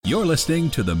You're listening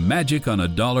to the Magic on a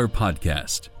Dollar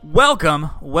podcast. Welcome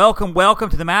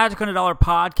to the Magic on a Dollar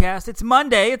podcast. It's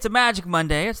Monday. It's a Magic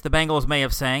Monday. It's the Bengals may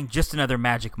have sang, just another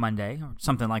Magic Monday, or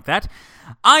something like that.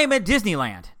 I am at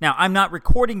Disneyland. Now, I'm not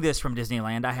recording this from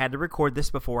Disneyland. I had to record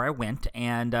this before I went,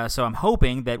 and so I'm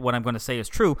hoping that what I'm going to say is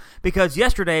true, because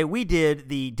yesterday we did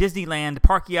the Disneyland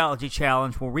Parkeology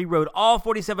Challenge, where we rode all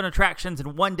 47 attractions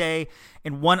in one day,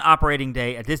 in one operating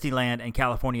day at Disneyland and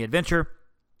California Adventure.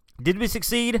 Did we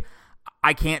succeed?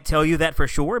 I can't tell you that for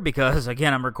sure because,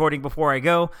 again, I'm recording before I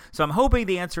go. So I'm hoping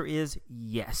the answer is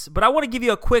yes. But I want to give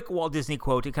you a quick Walt Disney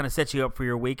quote to kind of set you up for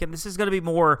your week. And this is going to be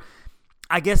more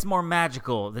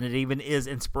magical than it even is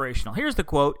inspirational. Here's the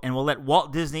quote, and we'll let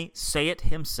Walt Disney say it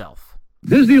himself.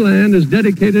 Disneyland is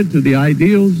dedicated to the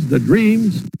ideals, the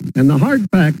dreams, and the hard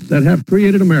facts that have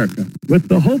created America, with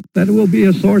the hope that it will be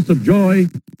a source of joy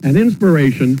and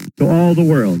inspiration to all the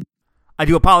world. I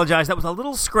do apologize. That was a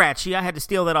little scratchy. I had to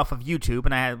steal that off of YouTube,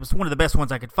 and it was one of the best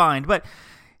ones I could find. But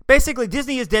basically,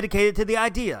 Disney is dedicated to the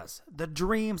ideas, the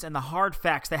dreams, and the hard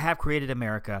facts that have created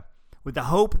America, with the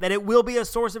hope that it will be a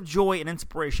source of joy and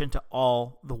inspiration to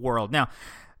all the world. Now,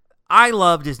 I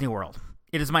love Disney World.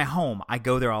 It is my home. I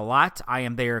go there a lot. I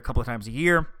am there a couple of times a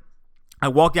year. I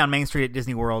walk down Main Street at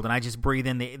Disney World, and I just breathe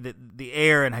in the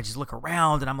air, and I just look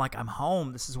around, and I'm like, I'm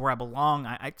home. This is where I belong.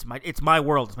 It's my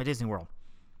world. It's my Disney World.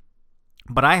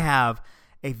 But I have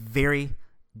a very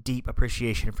deep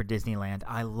appreciation for Disneyland.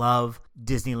 I love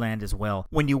Disneyland as well.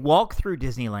 When you walk through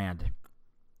Disneyland,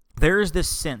 there is this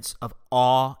sense of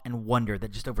awe and wonder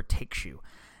that just overtakes you.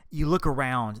 You look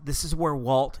around. This is where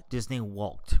Walt Disney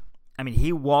walked. I mean,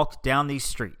 he walked down these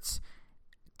streets,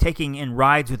 taking in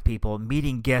rides with people,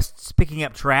 meeting guests, picking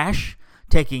up trash,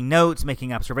 taking notes,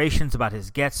 making observations about his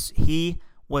guests. He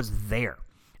was there.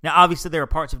 Now, obviously, there are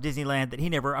parts of Disneyland that he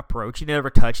never approached, he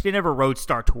never touched, he never rode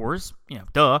Star Tours,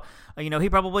 duh. He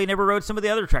probably never rode some of the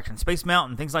other attractions, Space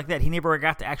Mountain, things like that. He never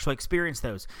got to actually experience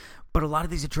those. But a lot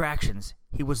of these attractions,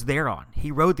 he was there on.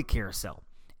 He rode the carousel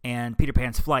and Peter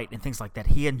Pan's Flight and things like that.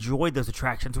 He enjoyed those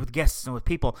attractions with guests and with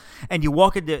people. And you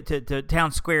walk into to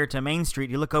Town Square, to Main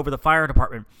Street, you look over the fire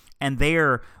department, and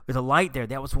there's a light there.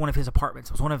 That was one of his apartments.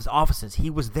 It was one of his offices.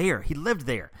 He was there. He lived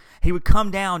there. He would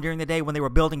come down during the day when they were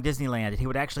building Disneyland, and he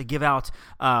would actually give out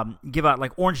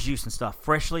like orange juice and stuff,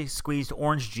 freshly squeezed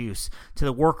orange juice to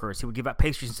the workers. He would give out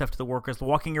pastries and stuff to the workers,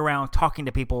 walking around, talking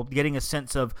to people, getting a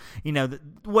sense of,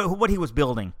 what he was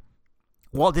building.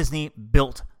 Walt Disney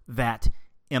built that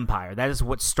empire. That is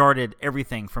what started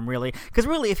everything from because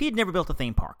if he had never built a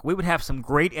theme park, we would have some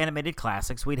great animated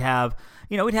classics. We'd have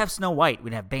Snow White,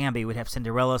 we'd have Bambi, we'd have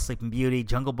Cinderella, Sleeping Beauty,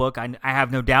 Jungle Book. I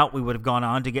have no doubt we would have gone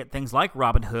on to get things like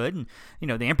Robin Hood and,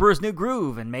 The Emperor's New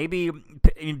Groove, and maybe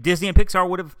Disney and Pixar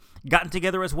would have gotten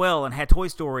together as well and had Toy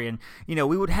Story, and,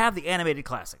 we would have the animated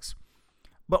classics.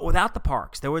 But without the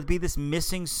parks, there would be this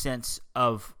missing sense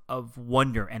of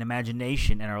wonder and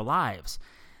imagination in our lives.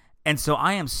 And so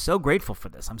I am so grateful for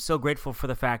this. I'm so grateful for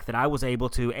the fact that I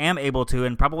am able to,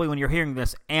 and probably when you're hearing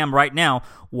this, am right now,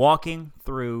 walking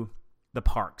through the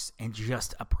parks and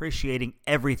just appreciating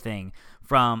everything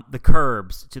from the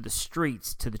curbs to the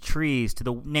streets to the trees to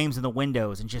the names in the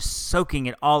windows and just soaking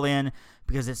it all in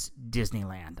because it's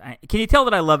Disneyland. Can you tell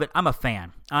that I love it? I'm a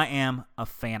fan. I am a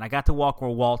fan. I got to walk where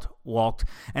Walt walked.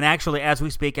 And actually, as we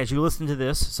speak, as you listen to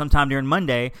this, sometime during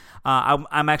Monday,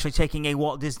 I'm actually taking a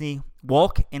Walt Disney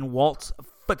Walk in Walt's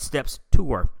Footsteps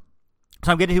tour.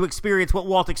 So I'm getting to experience what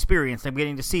Walt experienced. I'm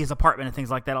getting to see his apartment and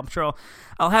things like that. I'm sure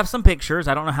I'll have some pictures.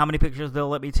 I don't know how many pictures they'll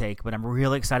let me take, but I'm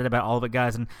really excited about all of it,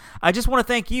 guys. And I just want to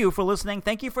thank you for listening.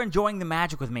 Thank you for enjoying the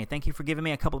magic with me. Thank you for giving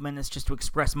me a couple of minutes just to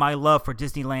express my love for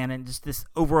Disneyland and just this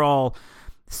overall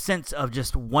sense of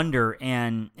just wonder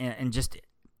and just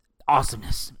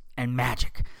awesomeness and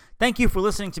magic. Thank you for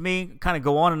listening to me kind of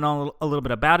go on and on a little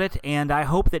bit about it, and I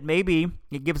hope that maybe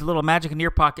it gives a little magic in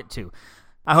your pocket too.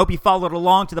 I hope you followed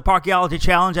along to the Parkeology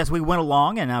Challenge as we went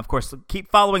along. And, of course,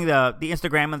 keep following the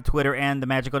Instagram and the Twitter and the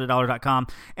magiconadollar.com.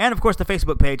 And, of course, the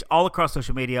Facebook page all across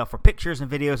social media for pictures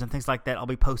and videos and things like that. I'll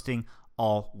be posting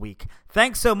all week.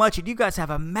 Thanks so much, and you guys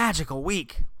have a magical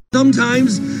week.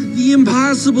 Sometimes the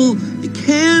impossible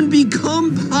can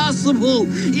become possible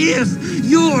if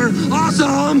you're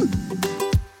awesome.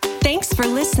 Thanks for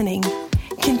listening.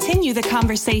 Continue the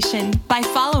conversation by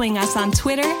following us on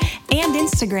Twitter and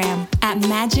Instagram at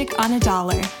Magic on a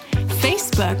Dollar,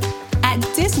 Facebook at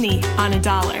Disney on a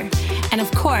Dollar, and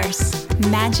of course,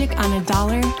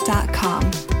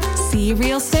 magiconadollar.com. See you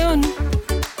real soon.